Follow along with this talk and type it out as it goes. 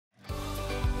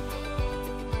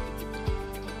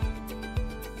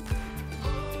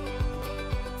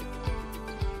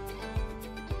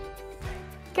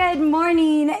Good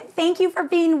morning. Thank you for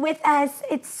being with us.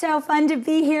 It's so fun to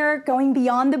be here going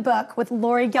beyond the book with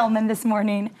Laurie Gelman this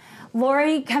morning.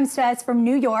 Laurie comes to us from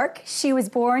New York. She was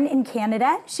born in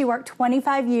Canada. She worked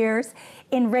 25 years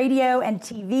in radio and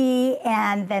TV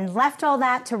and then left all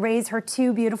that to raise her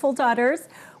two beautiful daughters.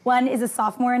 One is a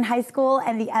sophomore in high school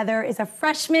and the other is a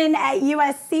freshman at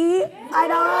USC.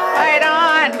 Right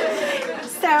on.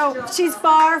 So she's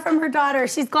far from her daughter.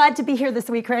 She's glad to be here this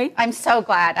week, right? I'm so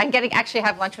glad. I'm getting actually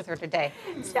have lunch with her today.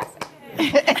 Yes.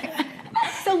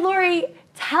 So Laurie,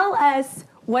 tell us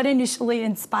what initially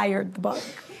inspired the book.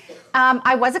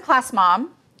 I was a class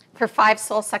mom for 5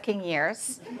 soul-sucking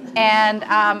years, and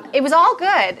it was all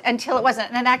good until it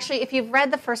wasn't. And actually, if you've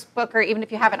read the first book, or even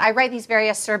if you haven't, I write these very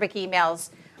acerbic emails.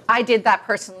 I did that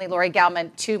personally, Laurie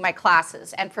Gelman, to my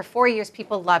classes, and for 4 years,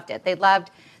 people loved it. They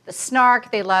loved the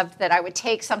snark. They loved that I would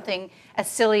take something as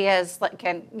silly as, like,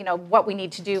 what we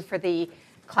need to do for the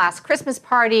class Christmas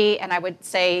party, and I would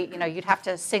say, you'd have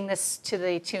to sing this to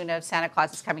the tune of Santa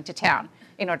Claus is Coming to Town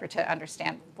in order to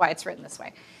understand why it's written this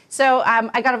way. So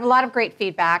I got a lot of great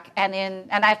feedback, and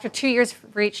after 2 years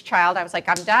for each child, I was like,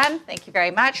 I'm done. Thank you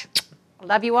very much. I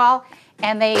love you all.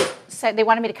 And they said they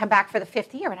wanted me to come back for the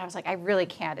 5th year, and I was like, I really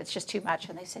can't. It's just too much.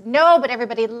 And they said, no, but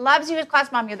everybody loves you as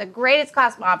class mom. You're the greatest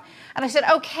class mom. And I said,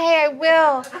 okay, I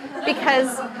will,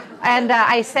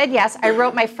 I said yes. I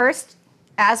wrote my first,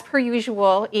 as per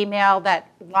usual, email that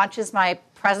launches my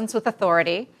presence with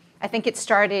authority. I think it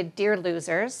started, Dear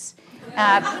Losers.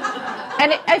 And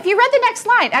if you read the next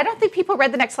line, I don't think people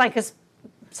read the next line because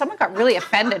someone got really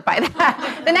offended by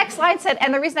that. The next line said,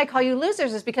 and the reason I call you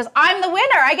losers is because I'm the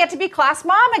winner. I get to be class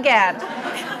mom again.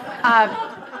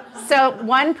 So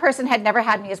one person had never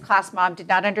had me as class mom, did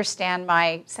not understand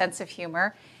my sense of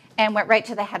humor, and went right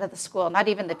to the head of the school, not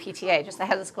even the PTA, just the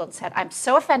head of the school, and said, I'm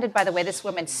so offended by the way this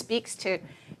woman speaks to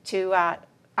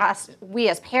us, we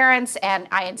as parents, and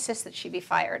I insist that she be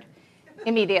fired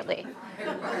immediately.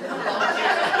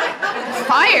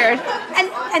 Fired?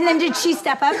 And then did she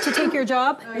step up to take your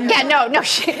job? Yeah, no,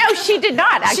 she did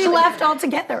not. Actually, she left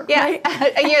altogether. Yeah, right?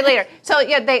 a year later. So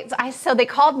yeah, so they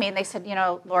called me and they said,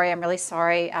 Laurie, I'm really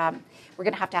sorry. We're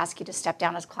going to have to ask you to step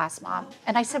down as class mom.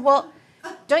 And I said, well,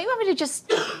 don't you want me to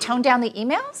just tone down the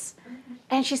emails?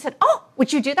 And she said, oh,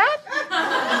 would you do that?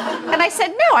 And I said,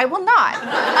 no, I will not.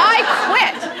 I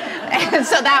quit. And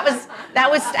so that was,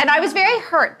 and I was very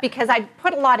hurt because I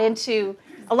put a lot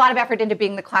of effort into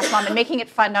being the class mom and making it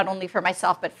fun not only for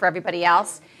myself but for everybody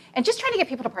else, and just trying to get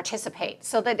people to participate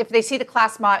so that if they see the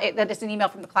class mom, that it's an email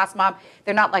from the class mom,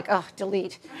 they're not like, oh,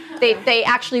 delete. They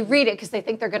actually read it because they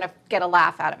think they're going to get a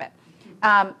laugh out of it.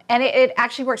 And it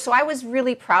actually worked. So I was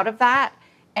really proud of that.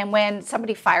 And when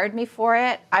somebody fired me for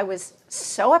it, I was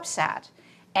so upset.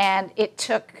 And it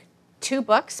took 2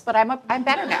 books, but I'm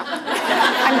better now.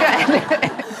 I'm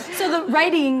good. So the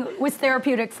writing was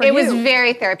therapeutic for you? It was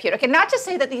very therapeutic. And not to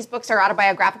say that these books are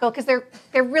autobiographical, because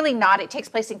they're really not. It takes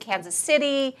place in Kansas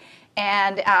City,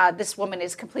 and this woman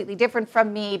is completely different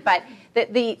from me, but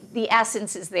the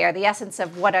essence is there, the essence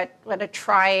of what a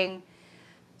trying,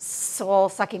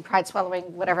 soul-sucking, pride-swallowing,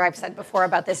 whatever I've said before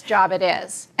about this job it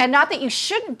is. And not that you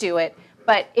shouldn't do it,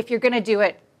 but if you're going to do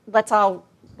it, let's all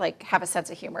have a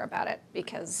sense of humor about it,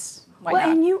 because why not?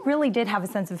 And you really did have a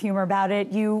sense of humor about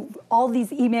it. All these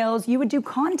emails, you would do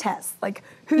contests, like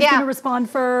who's going to respond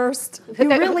first. You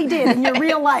really did in your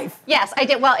real life. Yes, I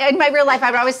did. Well, in my real life,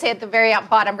 I would always say at the very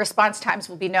bottom, response times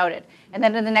will be noted. And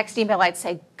then in the next email, I'd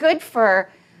say, good for,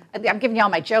 I'm giving you all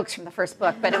my jokes from the first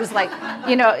book, but it was like,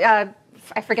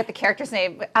 I forget the character's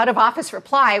name, out of office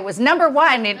reply was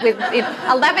 #1 in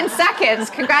 11 seconds.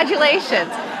 Congratulations.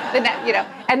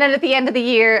 And then at the end of the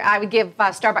year, I would give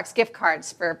Starbucks gift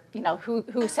cards for,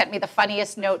 who sent me the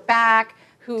funniest note back,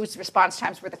 whose response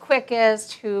times were the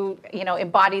quickest, who,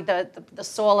 embodied the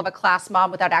soul of a class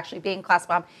mom without actually being class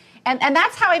mom. And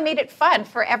that's how I made it fun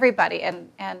for everybody. And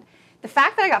the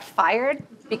fact that I got fired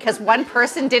because one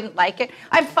person didn't like it,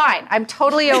 I'm fine. I'm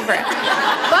totally over it.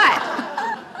 But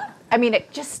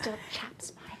it just still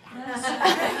chaps my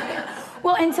ass.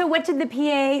 Well, and so what did the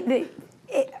PA,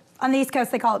 on the East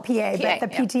Coast they call it PA, but the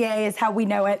PTA is how we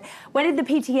know it. What did the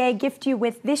PTA gift you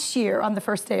with this year on the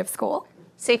first day of school?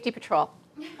 Safety patrol.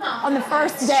 On the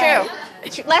first day?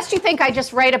 It's true. Lest you think I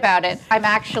just write about it, I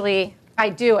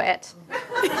do it.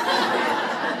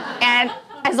 And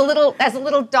as a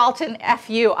little Dalton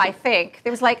FU, I think,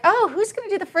 there was like, oh, who's going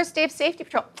to do the first day of safety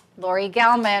patrol? Laurie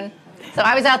Gelman. So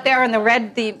I was out there in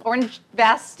the orange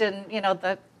vest and,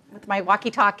 with my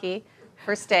walkie-talkie,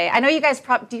 first day. I know you guys,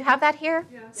 do you have that here?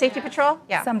 Yeah. Safety patrol?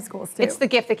 Yeah. Some schools do. It's the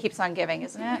gift that keeps on giving,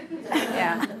 isn't it?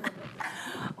 Yeah.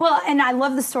 Well, and I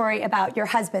love the story about your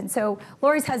husband. So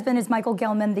Laurie's husband is Michael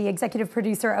Gelman, the executive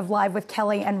producer of Live with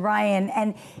Kelly and Ryan,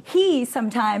 and he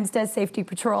sometimes does safety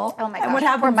patrol. Oh my gosh, and what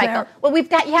happens poor Michael. there? Well,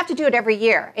 you have to do it every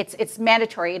year. It's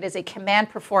mandatory. It is a command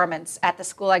performance at the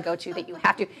school I go to that you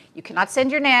have to. You cannot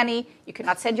send your nanny. You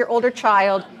cannot send your older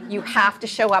child. You have to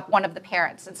show up one of the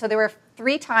parents. And so there were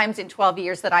 3 times in 12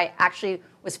 years that I actually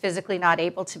was physically not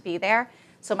able to be there.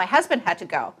 So my husband had to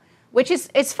go, which is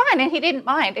fine, and he didn't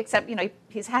mind, except, he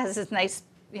has his nice,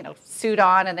 suit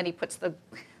on, and then he puts the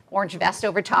orange vest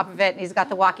over top of it, and he's got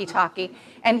the walkie-talkie.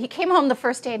 And he came home the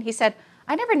first day, and he said,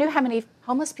 I never knew how many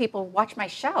homeless people watch my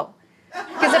show.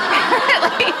 Because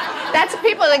apparently, that's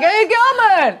people like, hey,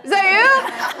 Gelman, is that you?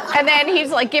 And then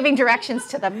he's like giving directions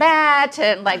to the mat,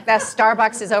 and like the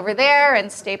Starbucks is over there,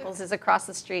 and Staples is across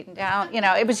the street and down.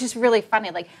 It was just really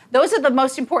funny. Like, those are the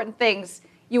most important things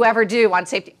you ever do on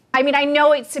safety. I mean, I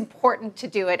know it's important to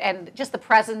do it, and just the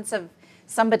presence of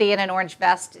somebody in an orange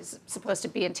vest is supposed to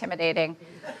be intimidating.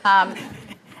 But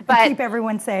keep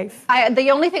everyone safe.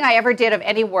 The only thing I ever did of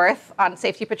any worth on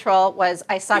safety patrol was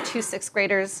I saw 2 6th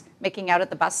graders making out at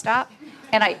the bus stop,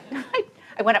 and I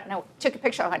went up and I took a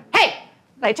picture. I went, hey!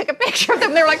 And I took a picture of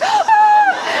them. They were like, oh!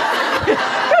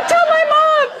 Don't tell my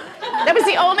mom! That was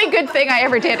the only good thing I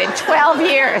ever did in 12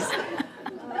 years.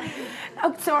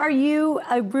 Oh, so are you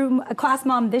a class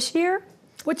mom this year?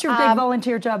 What's your big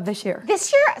volunteer job this year?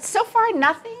 This year, so far,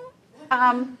 nothing.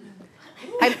 The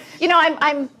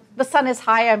sun is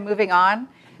high. I'm moving on.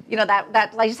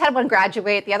 That I just had one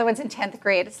graduate. The other one's in 10th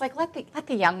grade. It's like let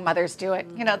the young mothers do it.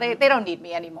 They don't need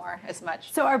me anymore as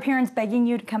much. So are parents begging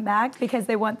you to come back because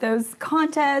they want those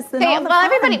contests and all the fun?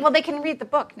 Everybody. Well, they can read the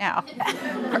book now.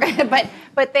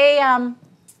 but they, I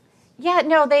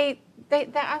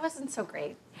wasn't so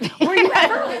great. Were you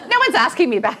ever? No one's asking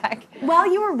me back.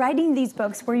 While you were writing these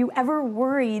books, were you ever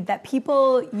worried that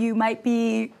people you might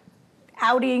be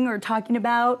outing or talking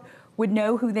about would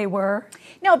know who they were?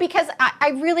 No, because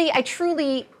I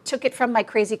truly took it from my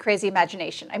crazy, crazy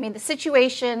imagination. I mean, the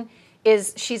situation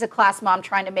is she's a class mom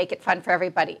trying to make it fun for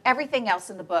everybody. Everything else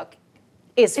in the book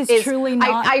is truly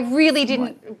not. I really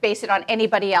didn't base it on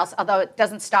anybody else, although it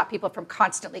doesn't stop people from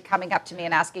constantly coming up to me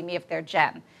and asking me if they're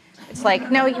Jen. It's like,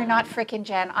 no, you're not frickin'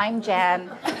 Jen. I'm Jen.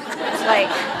 It's like,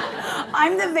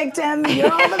 I'm the victim.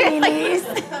 You're all the meanies.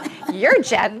 You're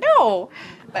Jen. No.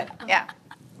 But yeah.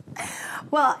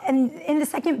 Well, and in the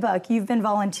second book, you've been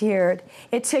volunteered.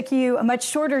 It took you a much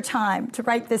shorter time to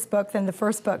write this book than the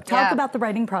first book. Talk about the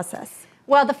writing process.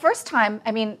 Well, the first time,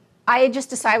 I just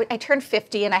decided, I turned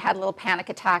 50 and I had a little panic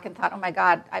attack and thought, oh my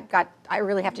God, I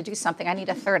really have to do something. I need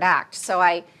a third act. So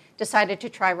I decided to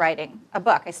try writing a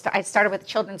book. I started with a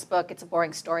children's book. It's a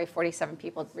boring story. 47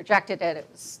 people rejected it. It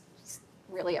was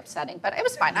really upsetting, but it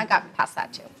was fine. I got past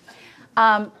that too.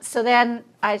 So then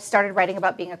I started writing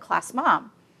about being a class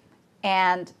mom.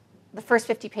 And the first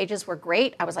 50 pages were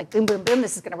great. I was like, boom, boom, boom,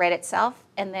 this is going to write itself.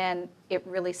 And then it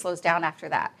really slows down after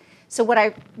that. So what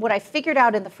I figured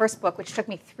out in the first book, which took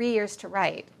me 3 years to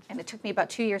write, and it took me about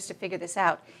 2 years to figure this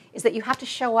out, is that you have to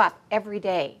show up every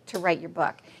day to write your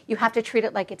book. You have to treat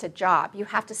it like it's a job. You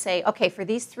have to say, okay, for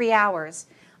these 3 hours,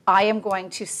 I am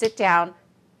going to sit down,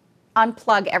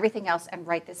 unplug everything else, and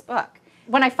write this book.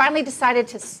 When I finally decided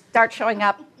to start showing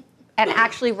up and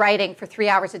actually writing for 3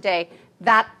 hours a day,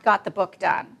 that got the book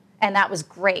done, and that was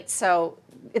great. So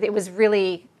it was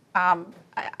really an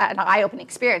eye-opening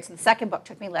experience. And the second book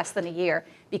took me less than a year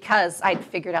because I'd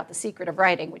figured out the secret of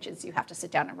writing, which is you have to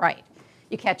sit down and write.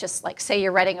 You can't just say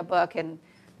you're writing a book and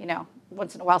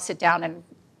once in a while sit down and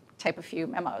type a few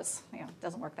memos. It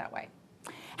doesn't work that way.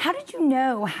 How did you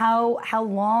know how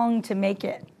long to make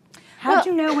it? How did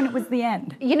you know when it was the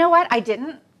end? You know what? I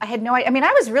didn't. I had no idea.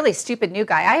 I was really a stupid new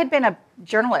guy. I had been a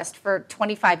journalist for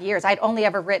 25 years. I'd only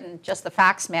ever written just the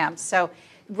facts, ma'am. So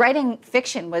writing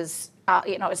fiction was,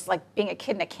 it was like being a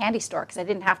kid in a candy store because I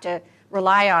didn't have to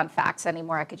rely on facts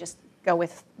anymore. I could just go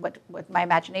with what my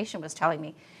imagination was telling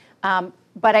me.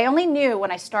 But I only knew when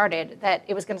I started that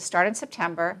it was going to start in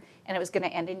September and it was going to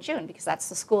end in June because that's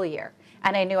the school year.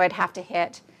 And I knew I'd have to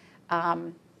hit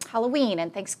Halloween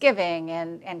and Thanksgiving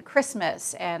and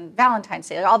Christmas and Valentine's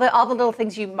Day, all the little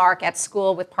things you mark at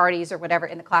school with parties or whatever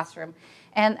in the classroom.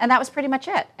 And that was pretty much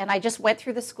it. And I just went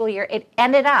through the school year. It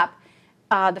ended up,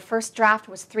 the first draft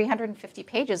was 350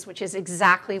 pages, which is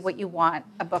exactly what you want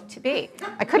a book to be.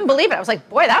 I couldn't believe it. I was like,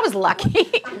 boy, that was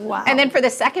lucky. Wow. And then for the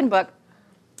second book,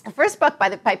 the first book,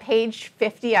 by page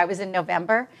 50, I was in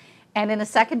November. And in the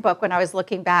second book, when I was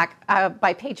looking back,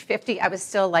 by page 50, I was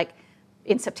still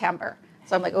in September.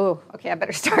 So I'm like, oh, okay, I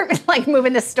better start with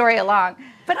moving this story along.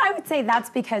 But I would say that's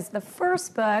because the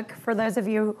first book, for those of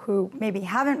you who maybe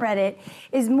haven't read it,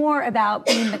 is more about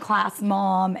being the class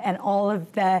mom and all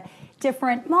of the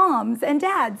different moms and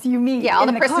dads you meet. Yeah, all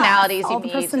in the personalities class, you all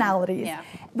meet. the personalities. Yeah.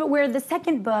 But where the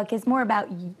second book is more about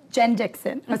Jen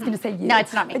Dixon. I was going to say you. No,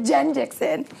 it's not me. Jen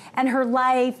Dixon and her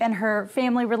life and her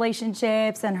family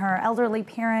relationships and her elderly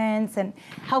parents and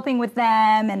helping with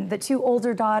them and the two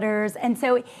older daughters. And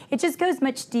so it just goes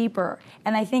much deeper.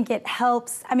 And I think it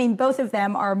helps. I mean, both of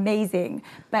them are amazing,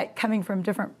 but coming from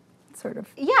different sort of.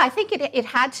 Yeah, I think it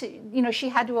had to, she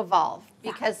had to evolve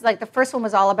because like the first one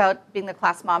was all about being the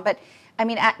class mom, but I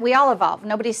mean, we all evolve.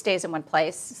 Nobody stays in one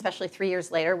place, especially 3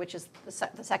 years later, which is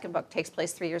the second book takes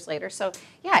place 3 years later. So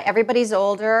yeah, everybody's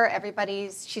older.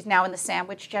 She's now in the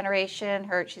sandwich generation.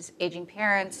 She's aging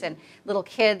parents and little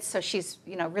kids, so she's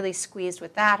really squeezed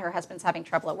with that. Her husband's having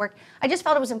trouble at work. I just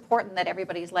felt it was important that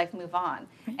everybody's life move on,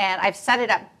 and I've set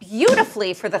it up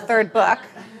beautifully for the third book.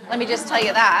 Let me just tell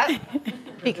you that.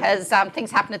 Because things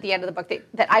happen at the end of the book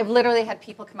that I've literally had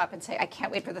people come up and say, I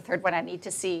can't wait for the third one. I need to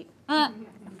see,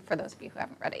 for those of you who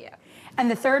haven't read it yet.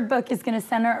 And the third book is going to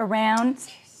center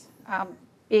around?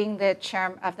 Being the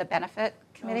chair of the benefit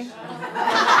committee.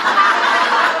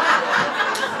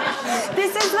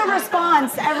 This is the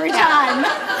response every time.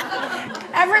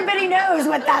 Everybody knows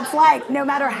what that's like, no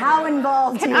matter how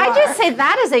involved you are. Can I just say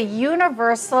that is a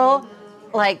universal,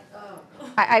 like,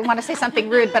 I want to say something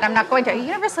rude, but I'm not going to. A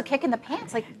universal kick in the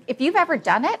pants. Like, if you've ever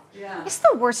done it, it's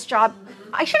the worst job.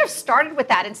 I should have started with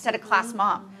that instead of class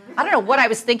mom. I don't know what I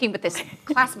was thinking with this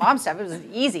class mom stuff. It was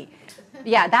easy.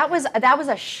 Yeah, that was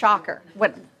a shocker,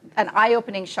 an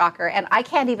eye-opening shocker, and I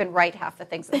can't even write half the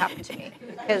things that happened to me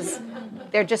because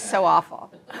they're just so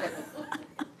awful.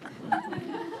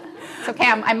 It's okay,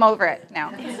 I'm over it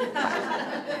now.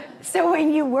 So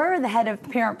when you were the head of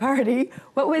Parent Party,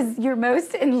 what was your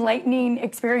most enlightening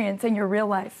experience in your real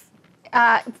life?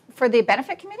 For the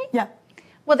benefit committee? Yeah.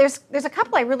 Well, there's a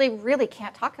couple I really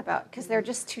can't talk about because they're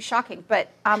just too shocking. But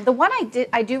the one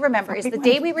I do remember is the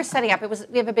day we were setting up.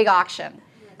 We have a big auction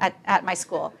at my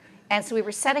school, and so we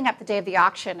were setting up the day of the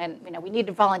auction, and we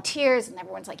needed volunteers, and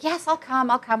everyone's like, yes, I'll come.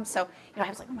 So I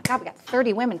was like, oh my God, we got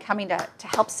 30 women coming to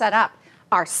help set up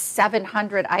our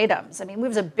 700 items. I mean, it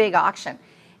was a big auction.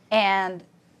 And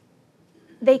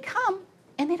they come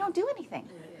and they don't do anything.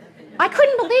 I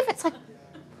couldn't believe it. It's like,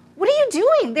 what are you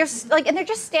doing? And they're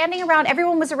just standing around.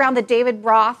 Everyone was around the David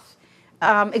Roth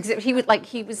exhibit.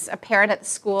 He was a parent at the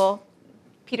school.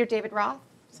 Peter David Roth,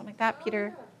 something like that.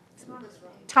 Peter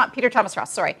Thomas Roth.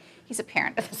 Sorry, he's a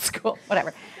parent at the school.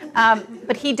 Whatever.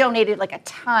 But he donated like a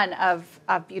ton of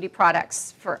beauty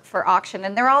products for auction,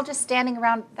 and they're all just standing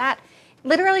around that.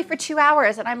 Literally for 2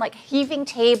 hours, and I'm like heaving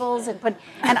tables and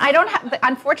I don't have,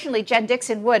 unfortunately Jen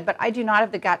Dixon would, but I do not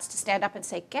have the guts to stand up and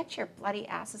say, get your bloody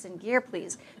asses in gear,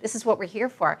 please. This is what we're here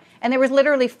for. And there was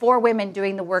literally 4 women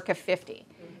doing the work of 50.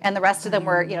 And the rest of them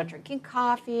were, drinking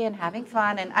coffee and having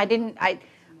fun. And I didn't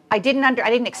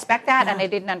expect that, and I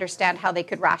didn't understand how they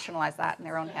could rationalize that in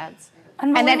their own heads.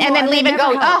 And then leave and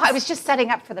go, I was just setting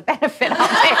up for the benefit all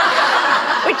day.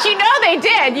 Which they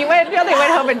did. They went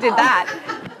home and did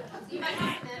that.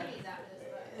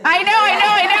 I know.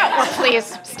 Well,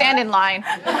 please, stand in line.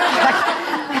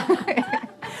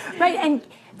 Right, and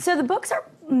so the books are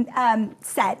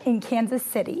set in Kansas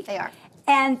City. They are.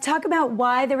 And talk about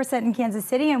why they were set in Kansas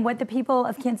City and what the people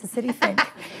of Kansas City think.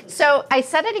 So I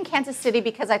set it in Kansas City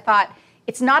because I thought,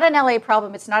 it's not an LA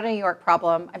problem, it's not a New York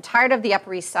problem. I'm tired of the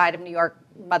Upper East Side of New York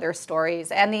mother stories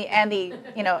and the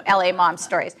LA mom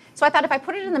stories. So I thought if I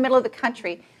put it in the middle of the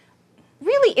country,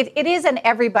 really, it is an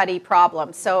everybody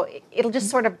problem. So it'll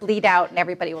just sort of bleed out, and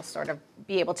everybody will sort of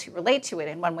be able to relate to it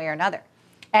in one way or another.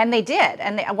 And they did.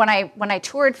 And when I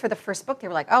toured for the first book, they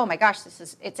were like, "Oh my gosh,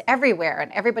 it's everywhere,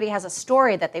 and everybody has a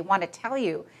story that they want to tell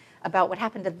you about what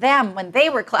happened to them when they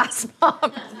were class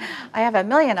moms." I have a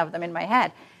million of them in my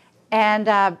head, and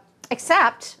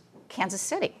except Kansas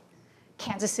City.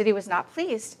 Kansas City was not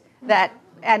pleased that.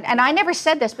 And I never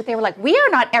said this, but they were like, we are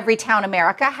not Everytown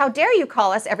America. How dare you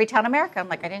call us Everytown America? I'm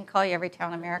like, I didn't call you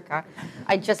Everytown America.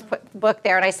 I just put the book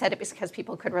there, and I said it because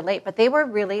people could relate. But they were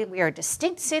really, we are a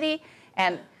distinct city.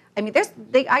 And I mean,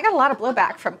 I got a lot of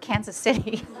blowback from Kansas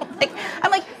City.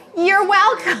 I'm like, you're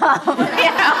welcome.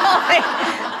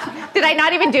 Did I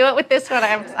not even do it with this one?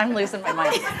 I'm losing my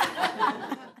mind.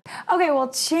 Okay, well,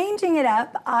 changing it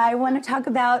up, I want to talk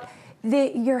about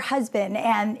your husband,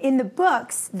 and in the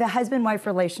books, the husband-wife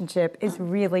relationship is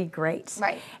really great.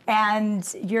 Right. And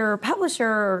your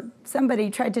publisher,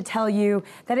 somebody tried to tell you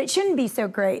that it shouldn't be so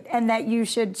great and that you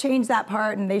should change that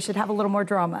part and they should have a little more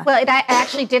drama. Well, I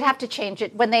actually did have to change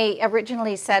it. When they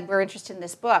originally said, we're interested in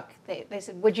this book, they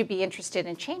said, would you be interested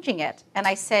in changing it? And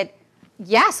I said,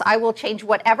 yes, I will change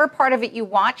whatever part of it you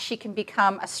want. She can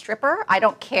become a stripper. I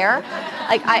don't care.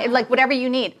 like whatever you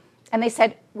need. And they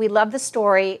said, we love the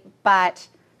story, but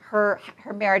her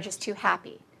marriage is too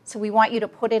happy. So we want you to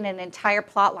put in an entire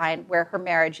plot line where her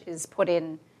marriage is put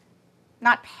in,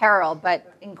 not peril,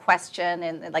 but in question,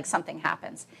 and like something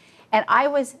happens. And I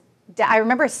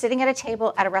remember sitting at a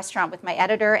table at a restaurant with my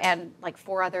editor and like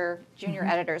 4 other junior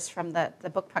editors from the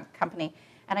book company.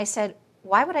 And I said,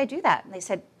 why would I do that? And they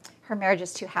said, her marriage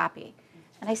is too happy.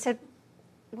 And I said,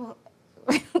 well,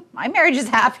 my marriage is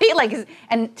happy.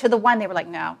 And to the one, they were like,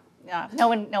 no. No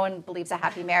one believes a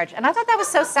happy marriage. And I thought that was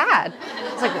so sad.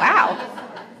 I was like, wow.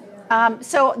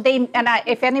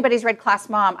 If anybody's read Class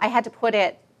Mom, I had to put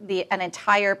an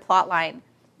entire plot line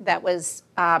that was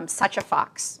Such a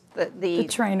Fox. The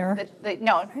trainer.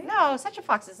 No, Such a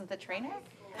Fox isn't the trainer.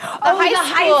 The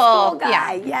high school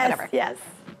guy. Yeah, yes, whatever. yes.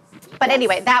 But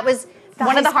anyway, that was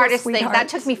one of the hardest things. Sweetheart. That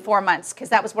took me 4 months, because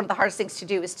that was one of the hardest things to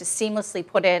do, is to seamlessly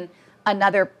put in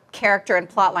another character and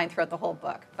plot line throughout the whole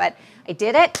book. But I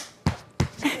did it.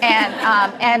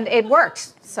 And it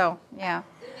worked. So yeah.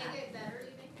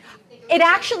 It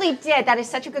actually did. That is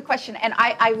such a good question. And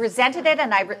I resented it,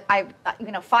 and I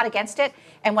fought against it.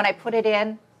 And when I put it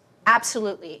in,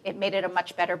 absolutely, it made it a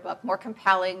much better book, more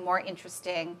compelling, more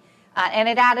interesting, and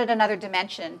it added another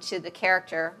dimension to the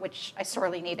character, which I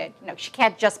sorely needed. She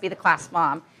can't just be the class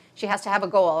mom. She has to have a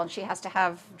goal, and she has to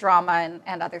have drama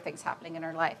and other things happening in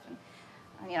her life.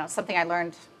 And something I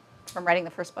learned from writing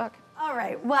the first book. All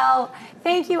right. Well,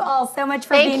 thank you all so much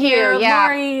for being here. Yeah.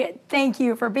 Laurie, thank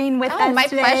you for being with us my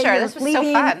today. pleasure. You're this was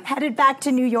so fun. Headed back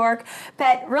to New York.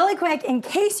 But really quick, in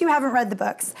case you haven't read the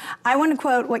books, I want to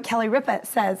quote what Kelly Ripa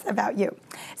says about you.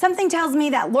 Something tells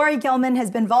me that Laurie Gelman has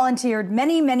been volunteered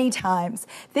many, many times.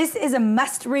 This is a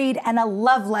must-read and a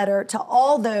love letter to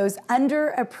all those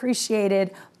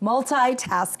underappreciated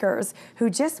multitaskers who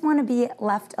just want to be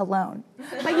left alone.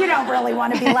 But you don't really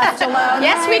want to be left alone.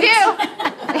 Yes, right? we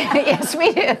do. Yes,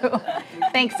 we do.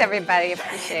 Thanks, everybody.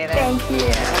 Appreciate it. Thank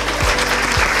you.